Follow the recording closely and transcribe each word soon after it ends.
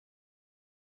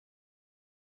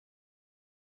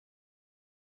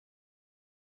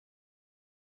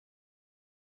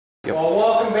Yep. Well,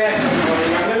 welcome back,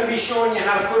 everybody. I'm going to be showing you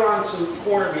how to put on some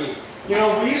corner bead. You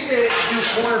know, we used to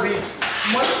do corner beads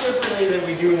much differently than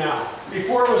we do now.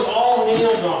 Before it was all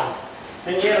nailed on.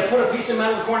 And you had to put a piece of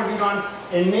metal corner bead on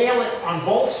and nail it on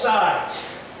both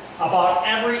sides, about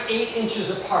every 8 inches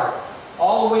apart,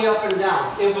 all the way up and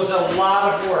down. It was a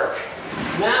lot of work.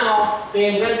 Now,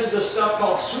 they invented this stuff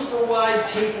called super wide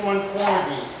tape on corner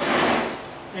bead.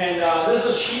 And this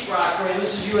is sheetrock brand.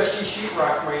 This is USG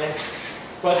sheetrock brand.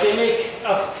 But they make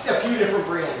a few different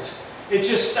brands. It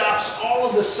just stops all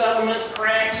of the settlement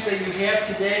cracks that you have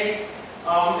today.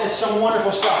 It's some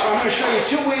wonderful stuff. I'm going to show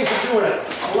you 2 ways of doing it.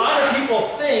 A lot of people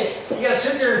think you got to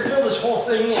sit there and fill this whole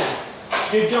thing in.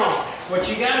 You don't. What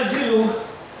you got to do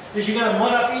is you got to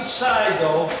mud up each side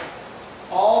though,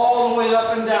 all the way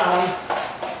up and down,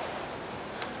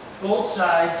 both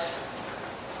sides,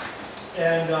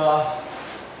 and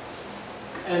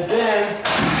then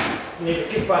need a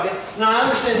big bucket. Now I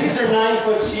understand these are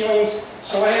 9-foot ceilings,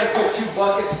 so I had to put 2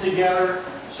 buckets together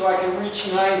so I can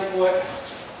reach 9 foot.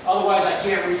 Otherwise I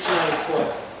can't reach 9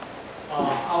 foot.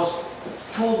 I was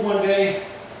told one day,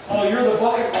 oh, you're the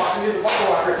bucket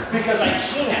walker, because I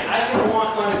can't. I can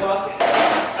walk on buckets.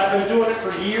 I've been doing it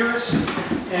for years,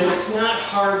 and it's not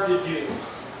hard to do.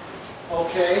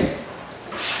 Okay?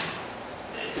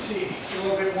 Let's see, a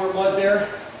little bit more mud there.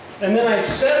 And then I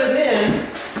set it in,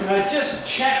 and I just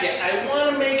check it. I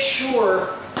want to make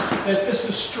sure that this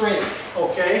is straight,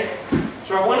 okay?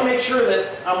 So I want to make sure that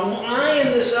I'm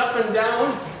eyeing this up and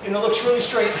down, and it looks really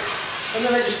straight. And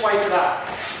then I just wipe it out,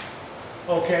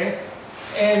 okay?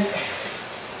 And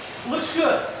it looks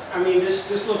good. I mean,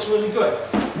 this looks really good.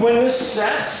 When this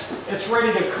sets, it's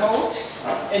ready to coat,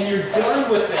 and you're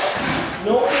done with it.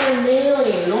 No more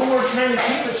nailing, no more trying to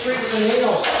keep it straight with the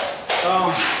nails.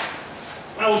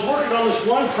 I was working on this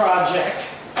one project,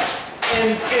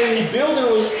 and the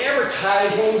builder was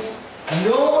advertising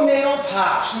no nail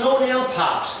pops, no nail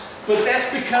pops. But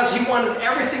that's because he wanted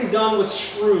everything done with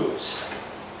screws.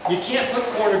 You can't put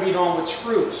corner bead on with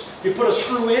screws. You put a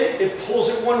screw in, it pulls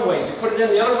it one way. You put it in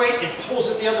the other way, it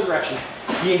pulls it the other direction.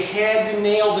 You had to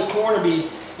nail the corner bead,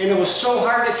 and it was so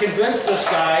hard to convince this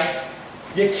guy,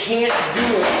 you can't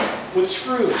do it with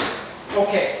screws.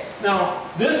 Okay. Now,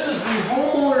 this is the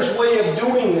homeowner's way of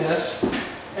doing this,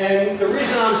 and the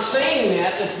reason I'm saying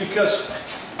that is because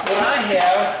what I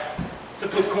have to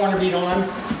put corner bead on,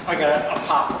 I got a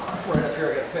pop right up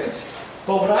here I got a face.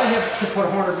 But what I have to put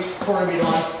corner bead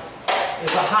on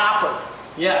is a hopper.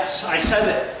 Yes, I said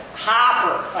it.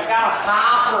 Hopper. I got a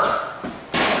hopper.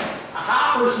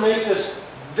 Hoppers make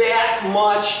this that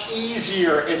much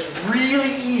easier. It's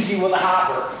really easy with a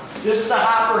hopper. This is a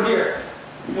hopper here.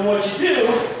 And what you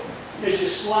do is you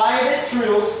slide it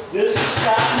through. This has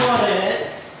got mud in it,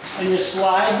 and you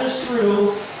slide this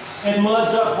through, and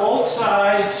mud's up both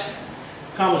sides,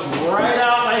 comes right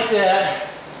out like that,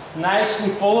 nice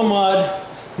and full of mud.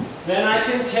 Then I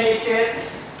can take it,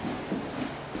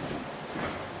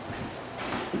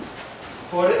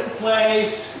 put it in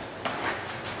place,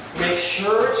 make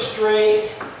sure it's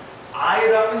straight, eye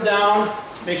it up and down,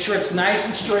 make sure it's nice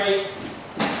and straight,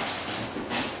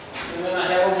 and then I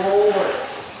have a roller.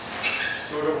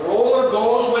 So the roller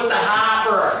goes with the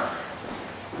hopper.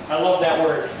 I love that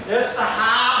word. It's the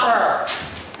hopper.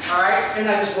 All right, and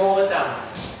I just roll it down.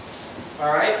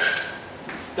 All right,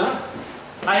 done.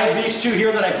 I have these 2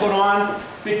 here that I put on.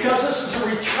 Because this is a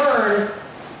return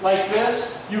like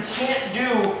this, you can't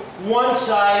do one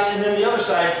side and then the other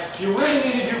side. You really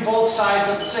need to do both sides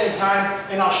at the same time,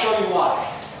 and I'll show you why.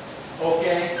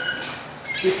 Okay?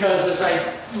 Because as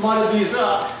I mudded these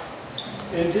up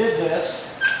and did this,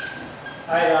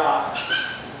 I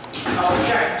was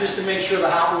checking just to make sure the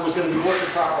hopper was going to be working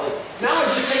properly. Now I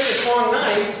just take this long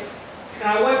knife and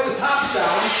I wipe the tops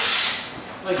down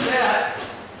like that,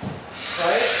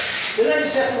 right? Then I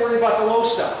just have to worry about the low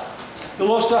stuff. The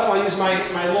low stuff I'll use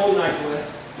my low knife with.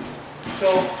 So,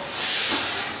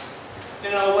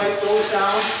 and I'll wipe those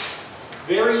down.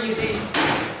 Very easy,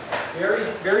 very,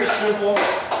 very simple.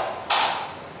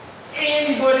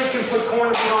 Anybody can put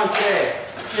corner bead on today.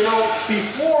 You know,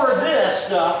 before this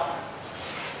stuff,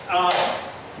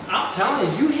 I'm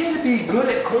telling you, you had to be good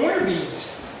at corner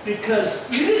beads because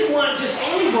you didn't want just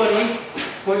anybody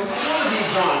putting corner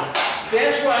beads on.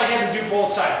 That's why I had to do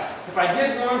both sides. If I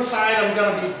did one side, I'm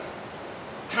going to be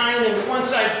tying into one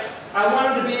side. I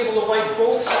wanted to be able to wipe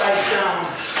both sides down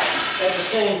at the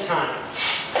same time.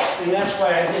 And that's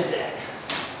why I did that.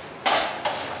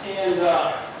 And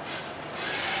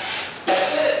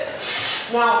that's it.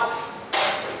 Now,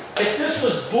 if this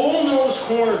was bullnose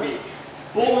corner bead,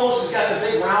 bullnose has got the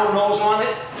big round nose on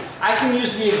it, I can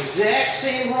use the exact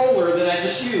same roller that I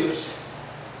just used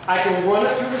I can run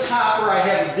it through this hopper. I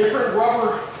have different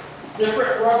rubber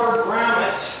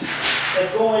grommets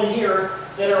that go in here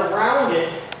that are rounded,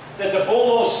 that the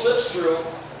bull nose slips through,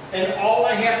 and all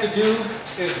I have to do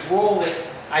is roll it.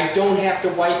 I don't have to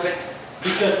wipe it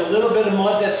because the little bit of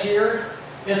mud that's here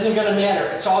isn't going to matter.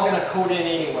 It's all going to coat in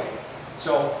anyway.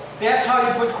 So that's how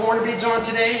you put corner beads on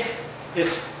today.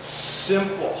 It's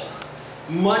simple,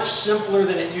 much simpler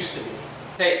than it used to be.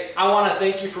 Hey, I want to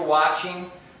thank you for watching.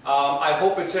 I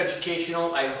hope it's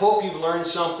educational. I hope you've learned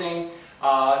something.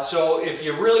 So if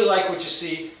you really like what you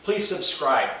see, please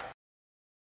subscribe.